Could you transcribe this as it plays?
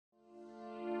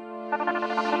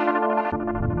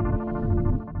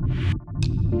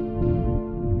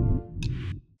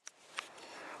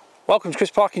Welcome to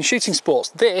Chris Parkin Shooting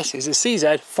Sports. This is a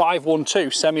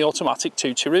CZ512 semi-automatic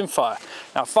 2.2 rimfire.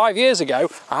 Now 5 years ago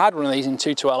I had one of these in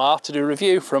 2.2 LR to do a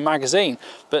review for a magazine,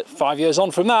 but 5 years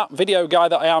on from that, video guy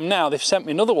that I am now, they've sent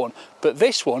me another one. But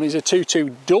this one is a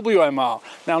 2.2 WMR.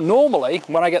 Now normally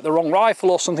when I get the wrong rifle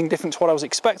or something different to what I was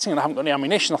expecting and I haven't got any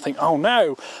ammunition, I think, oh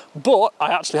no, but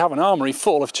I actually have an armoury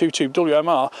full of 2.2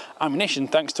 WMR ammunition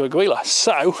thanks to Aguila.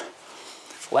 So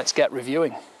let's get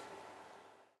reviewing.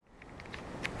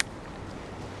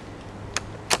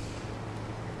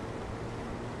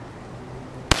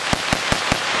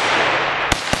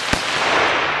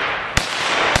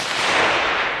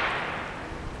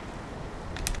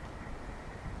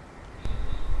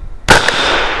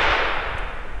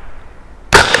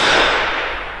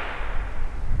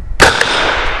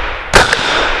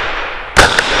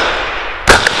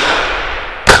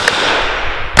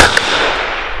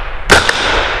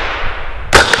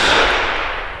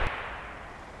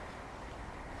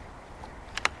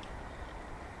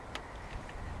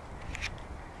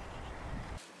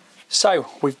 So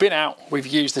we've been out, we've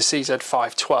used the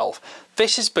CZ512.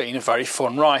 This has been a very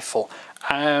fun rifle.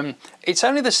 It's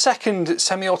only the second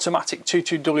semi-automatic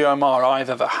 2.2 WMR I've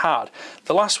ever had.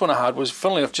 The last one I had was,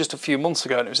 funnily enough, just a few months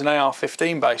ago, and it was an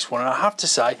AR-15 based one, and I have to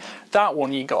say that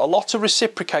one you got a lot of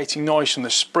reciprocating noise from the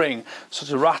spring,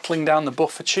 sort of rattling down the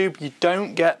buffer tube. You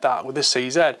don't get that with the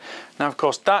CZ. Now of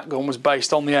course that gun was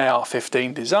based on the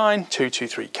AR-15 design,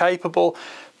 223 capable.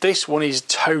 This one is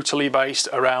totally based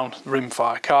around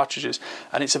rimfire cartridges,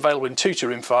 and it's available in 2.2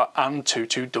 rimfire and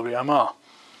 2.2 WMR.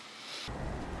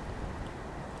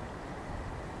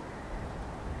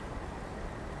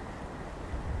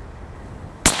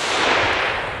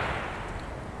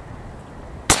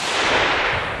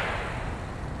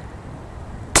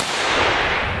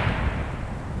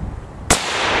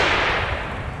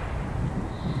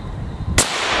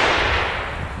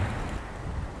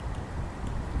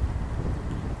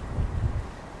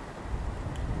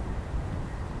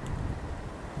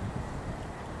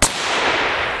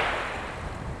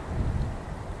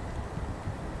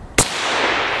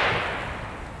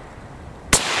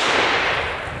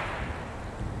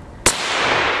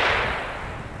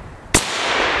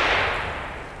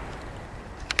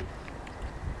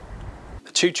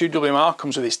 The 2.2 WMR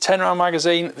comes with its 10 round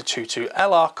magazine, the 2.2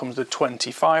 LR comes with a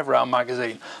 25 round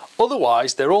magazine.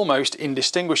 Otherwise they're almost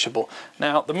indistinguishable.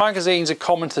 Now the magazines are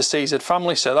common to the CZ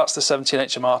family, so that's the 17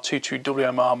 HMR 2.2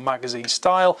 WMR magazine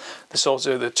style. The sort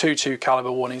of the 2.2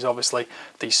 caliber one is obviously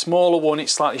the smaller one,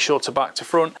 it's slightly shorter back to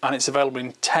front, and it's available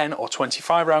in 10 or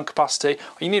 25 round capacity.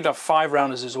 You need to have 5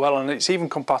 rounders as well, and it's even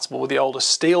compatible with the older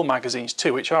steel magazines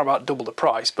too, which are about double the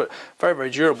price, but very,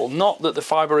 very durable. Not that the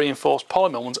fibre reinforced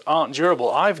polymer ones aren't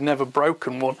durable. I've never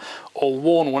broken one or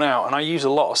worn one out, and I use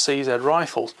a lot of CZ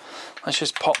rifles. Let's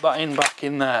just pop that in back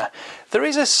in there. There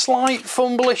is a slight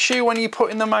fumble issue when you're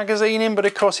putting the magazine in, but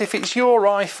of course if it's your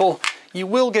rifle you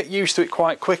will get used to it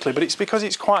quite quickly, but it's because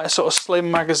it's quite a sort of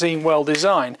slim magazine, well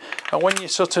designed, and when you're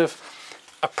sort of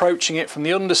approaching it from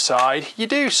the underside you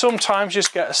do sometimes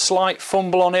just get a slight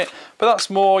fumble on it, but that's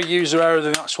more user error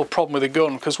than the actual problem with the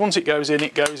gun, because once it goes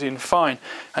in fine.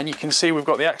 And you can see we've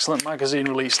got the excellent magazine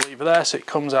release lever there, so it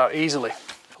comes out easily.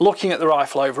 Looking at the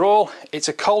rifle overall, it's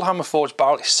a cold hammer forged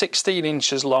barrel. It's 16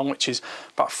 inches long, which is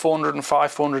about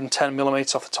 405, 410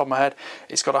 millimeters off the top of my head.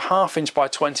 It's got a 1/2 inch by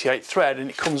 28 thread, and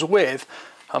it comes with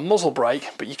a muzzle brake,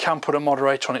 but you can put a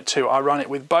moderator on it too. I ran it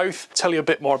with both. I'll tell you a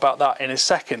bit more about that in a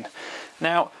second.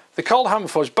 Now, the cold hammer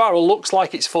forged barrel looks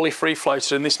like it's fully free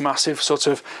floated in this massive sort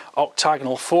of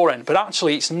octagonal forend, but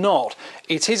actually it's not.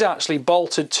 It is actually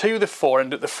bolted to the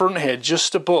forend at the front here,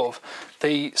 just above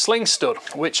the sling stud,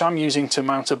 which I'm using to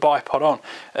mount a bipod on.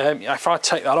 If I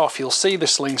take that off, you'll see the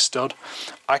sling stud.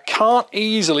 I can't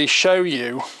easily show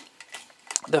you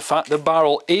the fact the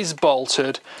barrel is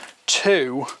bolted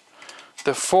to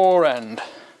the forend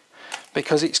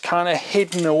because it's kind of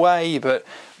hidden away, but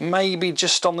maybe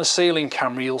just on the ceiling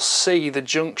camera you'll see the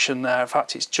junction there. In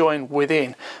fact, it's joined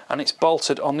within and it's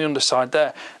bolted on the underside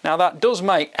there. Now that does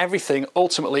make everything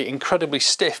ultimately incredibly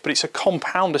stiff, but it's a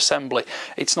compound assembly.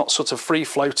 It's not sort of free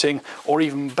floating or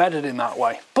even bedded in that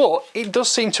way, but it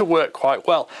does seem to work quite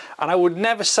well. And I would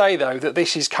never say though that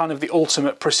this is kind of the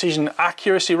ultimate precision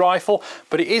accuracy rifle,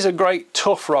 but it is a great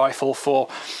tough rifle for,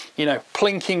 you know,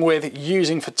 plinking with,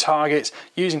 using for targets,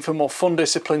 using for more fun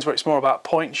disciplines where it's more about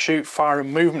point and shoot, fire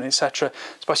and movement, etc.,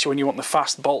 especially when you want the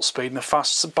fast bolt speed and the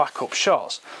fast backup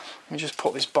shots. Let me just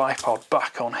put this bipod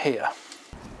back on here.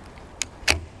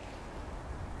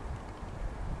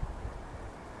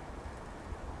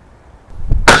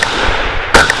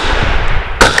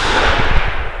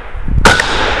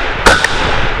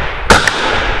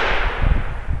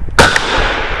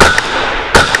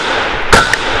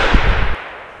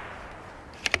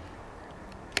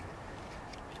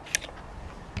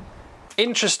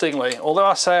 Interestingly, although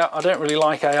I say I don't really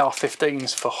like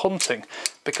AR-15s for hunting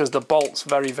because the bolt's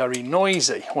very, very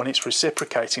noisy when it's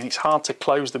reciprocating, it's hard to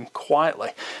close them quietly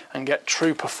and get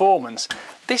true performance.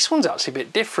 This one's actually a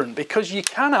bit different because you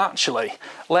can actually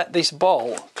let this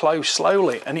bolt close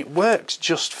slowly and it works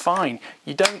just fine.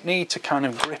 You don't need to kind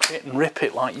of grip it and rip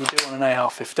it like you do on an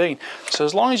AR-15. So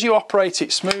as long as you operate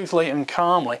it smoothly and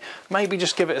calmly, maybe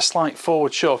just give it a slight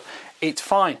forward shove, it's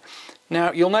fine.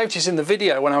 Now you'll notice in the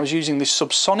video when I was using this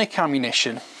subsonic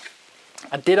ammunition,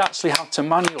 I did actually have to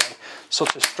manually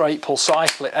sort of straight pull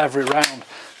cycle it every round.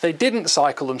 They didn't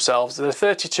cycle themselves, they're a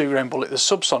 32 grain bullet, they're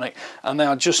subsonic, and they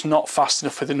are just not fast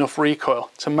enough with enough recoil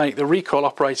to make the recoil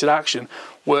operated action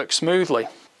work smoothly.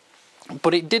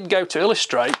 But it did go to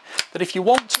illustrate that if you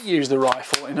want to use the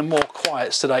rifle in a more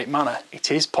quiet, sedate manner,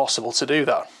 it is possible to do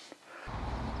that.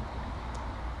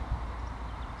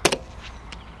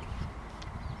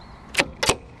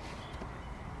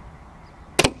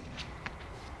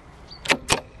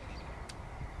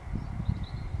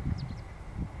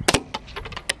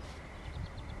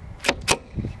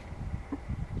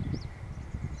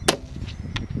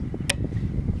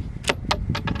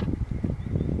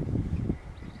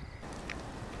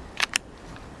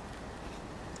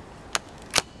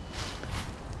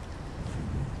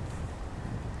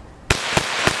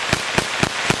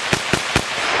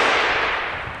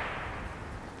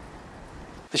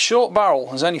 The short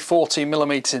barrel is only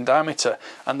 14mm in diameter,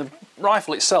 and the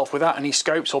rifle itself, without any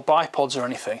scopes or bipods or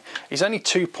anything, is only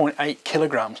 2.8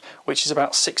 kilograms, which is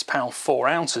about £6 4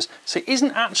 ounces, so it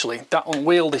isn't actually that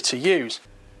unwieldy to use.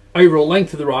 Overall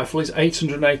length of the rifle is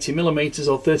 880mm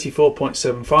or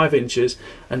 34.75 inches,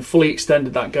 and fully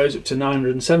extended that goes up to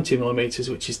 970mm,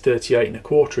 which is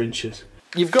 38¼ inches.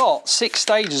 You've got 6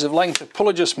 stages of length of pull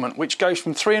adjustment, which goes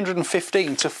from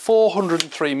 315 to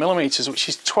 403mm, which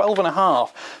is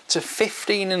 12.5 to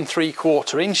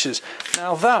 15¾ inches.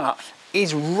 Now that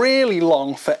is really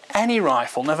long for any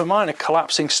rifle, never mind a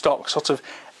collapsing stock sort of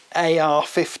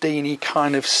AR-15-y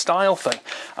kind of style thing.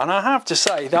 And I have to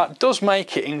say that does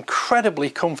make it incredibly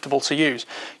comfortable to use.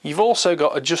 You've also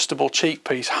got adjustable cheek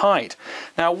piece height.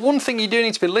 Now one thing you do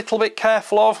need to be a little bit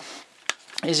careful of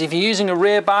is if you're using a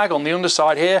rear bag on the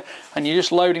underside here and you're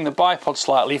just loading the bipod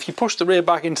slightly, if you push the rear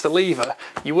bag into the lever,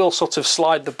 you will sort of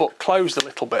slide the butt closed a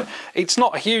little bit. It's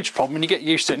not a huge problem when you get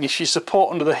used to it, and if you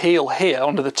support under the heel here,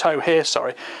 under the toe here,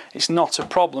 sorry, it's not a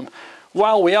problem.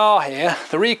 While we are here,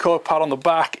 the recoil pad on the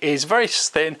back is very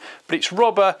thin, but it's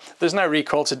rubber. There's no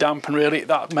recoil to dampen really.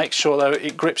 That makes sure though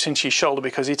it grips into your shoulder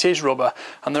because it is rubber,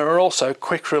 and there are also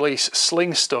quick release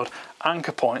sling stud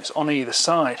anchor points on either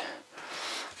side.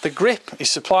 The grip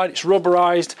is supplied, it's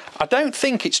rubberized. I don't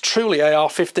think it's truly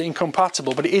AR-15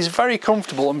 compatible, but it is very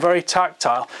comfortable and very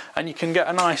tactile, and you can get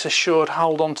a nice assured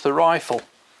hold onto the rifle.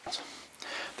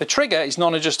 The trigger is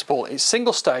non-adjustable, it's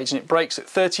single stage and it breaks at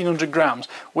 1300 grams,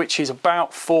 which is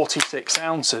about 46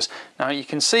 ounces. Now you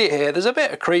can see it here, there's a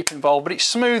bit of creep involved, but it's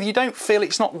smooth, you don't feel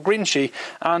it's not grinchy,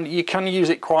 and you can use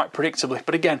it quite predictably.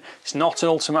 But again, it's not an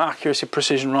ultimate accuracy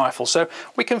precision rifle, so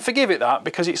we can forgive it that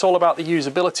because it's all about the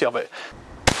usability of it.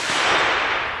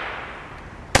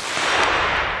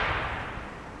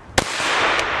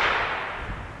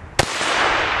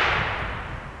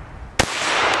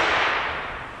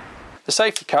 The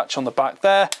safety catch on the back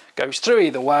there goes through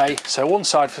either way, so one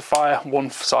side for fire, one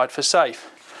side for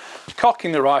safe.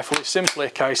 Cocking the rifle is simply a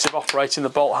case of operating the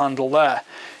bolt handle there.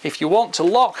 If you want to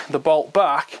lock the bolt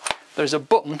back, there's a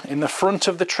button in the front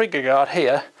of the trigger guard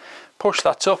here. Push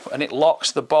that up and it locks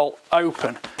the bolt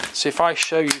open. So if I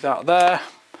show you that there,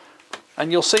 and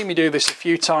you'll see me do this a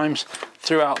few times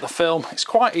throughout the film, it's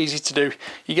quite easy to do,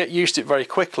 you get used to it very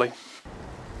quickly.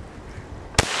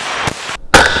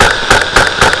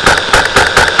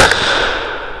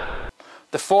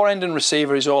 The fore-end and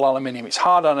receiver is all aluminium. It's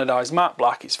hard anodised matte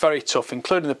black, it's very tough,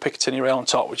 including the Picatinny rail on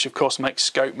top, which of course makes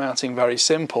scope mounting very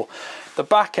simple. The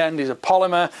back end is a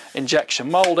polymer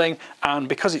injection moulding, and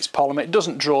because it's polymer it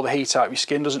doesn't draw the heat out of your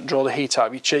skin, doesn't draw the heat out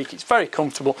of your cheek. It's very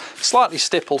comfortable, slightly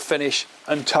stippled finish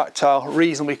and tactile,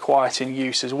 reasonably quiet in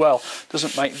use as well.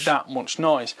 Doesn't make that much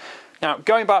noise. Now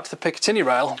going back to the Picatinny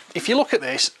rail, if you look at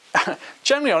this,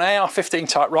 generally on AR-15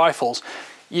 type rifles,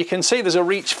 you can see there's a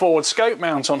reach forward scope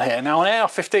mount on here. Now on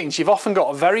AR-15s you've often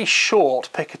got a very short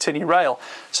Picatinny rail,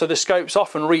 so the scopes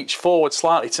often reach forward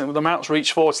slightly, the mounts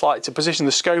reach forward slightly to position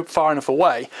the scope far enough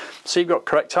away so you've got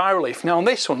correct eye relief. Now on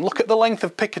this one, look at the length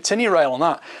of Picatinny rail on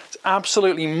that. It's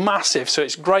absolutely massive, so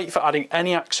it's great for adding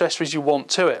any accessories you want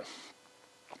to it.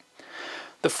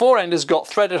 The fore end has got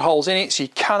threaded holes in it, so you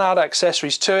can add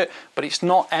accessories to it, but it's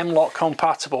not M-LOK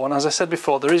compatible, and as I said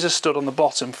before, there is a stud on the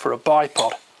bottom for a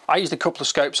bipod. I used a couple of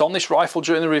scopes on this rifle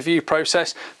during the review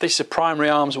process. This is a primary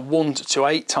arms 1 to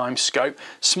 8 times scope.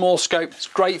 Small scope, it's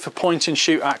great for point and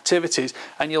shoot activities,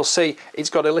 and you'll see it's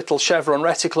got a little chevron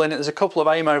reticle in it. There's a couple of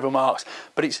aim over marks,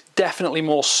 but it's definitely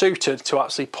more suited to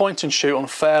actually point and shoot on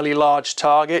fairly large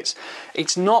targets.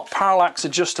 It's not parallax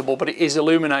adjustable, but it is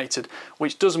illuminated,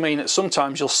 which does mean that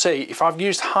sometimes you'll see if I've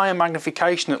used higher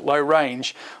magnification at low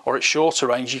range or at shorter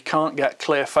range, you can't get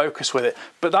clear focus with it.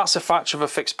 But that's a factor of a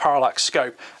fixed parallax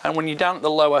scope. And when you're down at the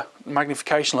lower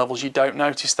magnification levels, you don't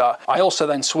notice that. I also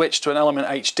then switched to an Element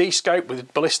HD scope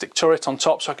with ballistic turret on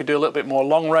top, so I could do a little bit more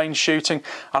long range shooting,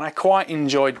 and I quite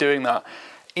enjoyed doing that.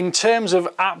 In terms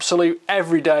of absolute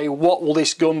everyday, what will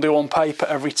this gun do on paper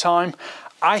every time?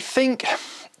 I think,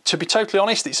 to be totally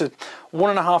honest, it's a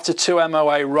 1.5 to 2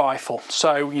 MOA rifle.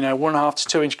 So, you know, 1.5 to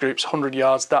 2 inch groups, 100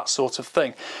 yards, that sort of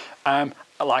thing.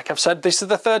 Like I've said, this is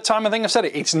the third time I think I've said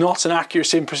it, it's not an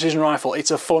accuracy and precision rifle,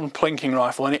 it's a fun plinking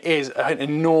rifle, and it is an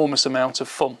enormous amount of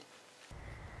fun.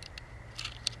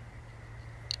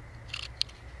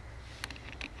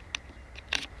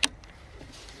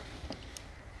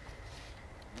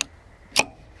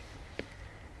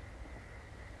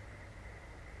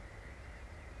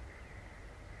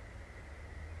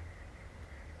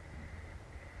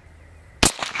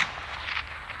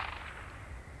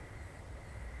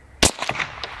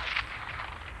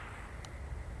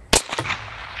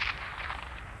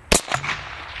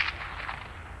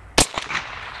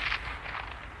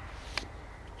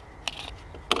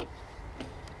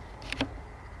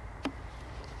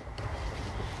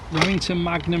 Remington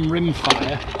Magnum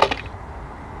rimfire,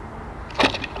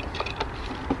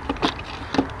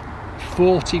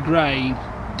 40 grain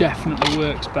definitely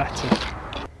works better.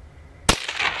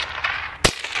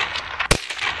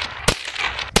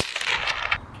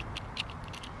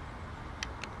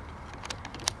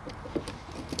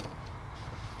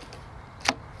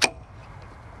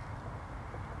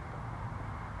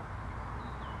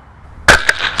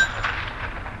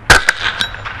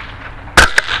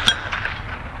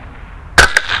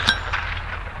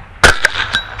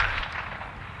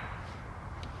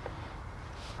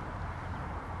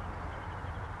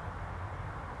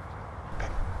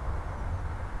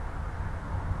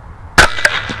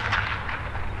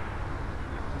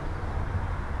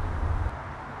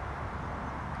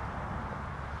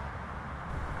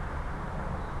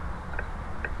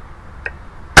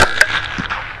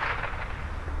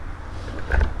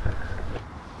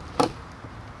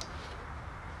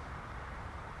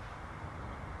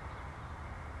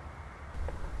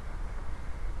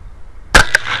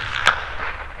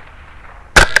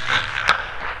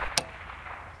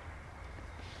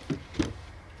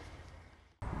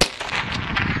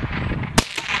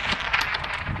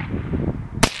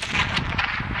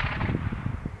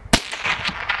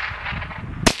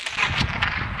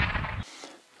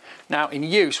 Now, in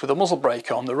use with a muzzle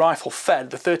brake on, the rifle fed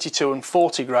the 32 and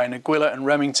 40 grain Aguila and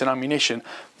Remington ammunition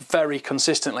very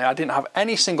consistently. I didn't have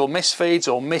any single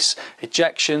misfeeds or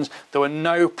mis-ejections. There were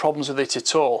no problems with it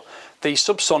at all. The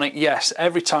subsonic, yes,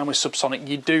 every time with subsonic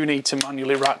you do need to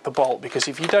manually rack the bolt, because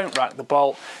if you don't rack the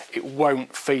bolt it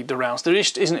won't feed the rounds. There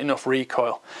just isn't enough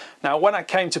recoil. Now when I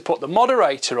came to put the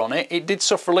moderator on it, it did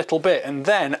suffer a little bit, and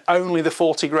then only the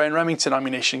 40 grain Remington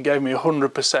ammunition gave me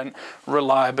 100%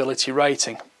 reliability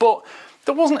rating. But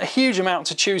there wasn't a huge amount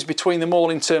to choose between them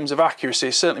all in terms of accuracy,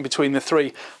 certainly between the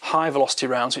 3 high velocity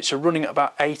rounds, which are running at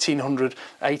about 1800,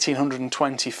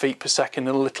 1820 feet per second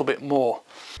and a little bit more.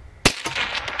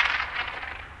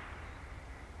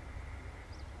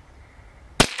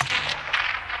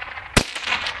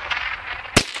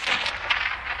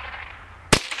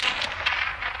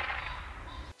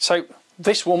 So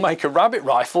this will make a rabbit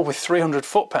rifle with 300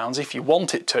 foot-pounds if you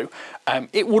want it to.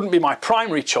 It wouldn't be my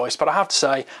primary choice, but I have to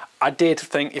say I did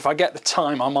think if I get the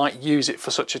time I might use it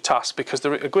for such a task, because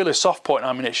the Aguila soft point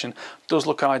ammunition does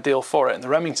look ideal for it, and the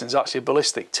Remington's actually a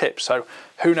ballistic tip, so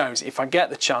who knows, if I get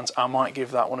the chance I might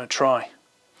give that one a try.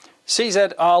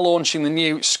 CZ are launching the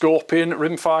new Scorpion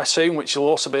rimfire soon, which will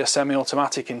also be a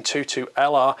semi-automatic in 22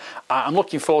 LR. I'm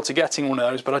looking forward to getting one of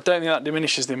those, but I don't think that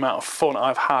diminishes the amount of fun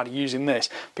I've had using this,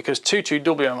 because 22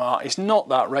 WMR is not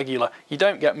that regular. You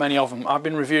don't get many of them. I've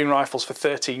been reviewing rifles for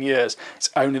 13 years. It's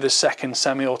only the second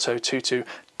semi-auto 22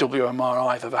 WMR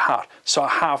I've ever had, so I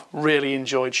have really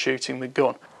enjoyed shooting the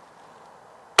gun.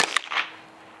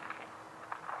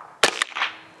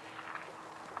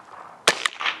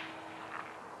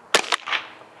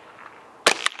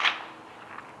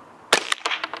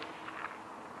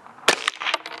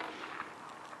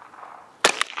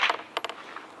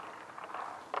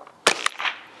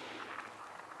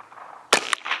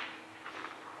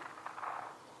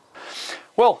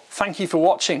 Well, thank you for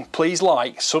watching. Please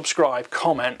like, subscribe,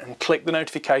 comment and click the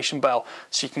notification bell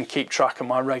so you can keep track of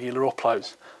my regular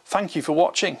uploads. Thank you for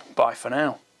watching. Bye for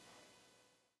now.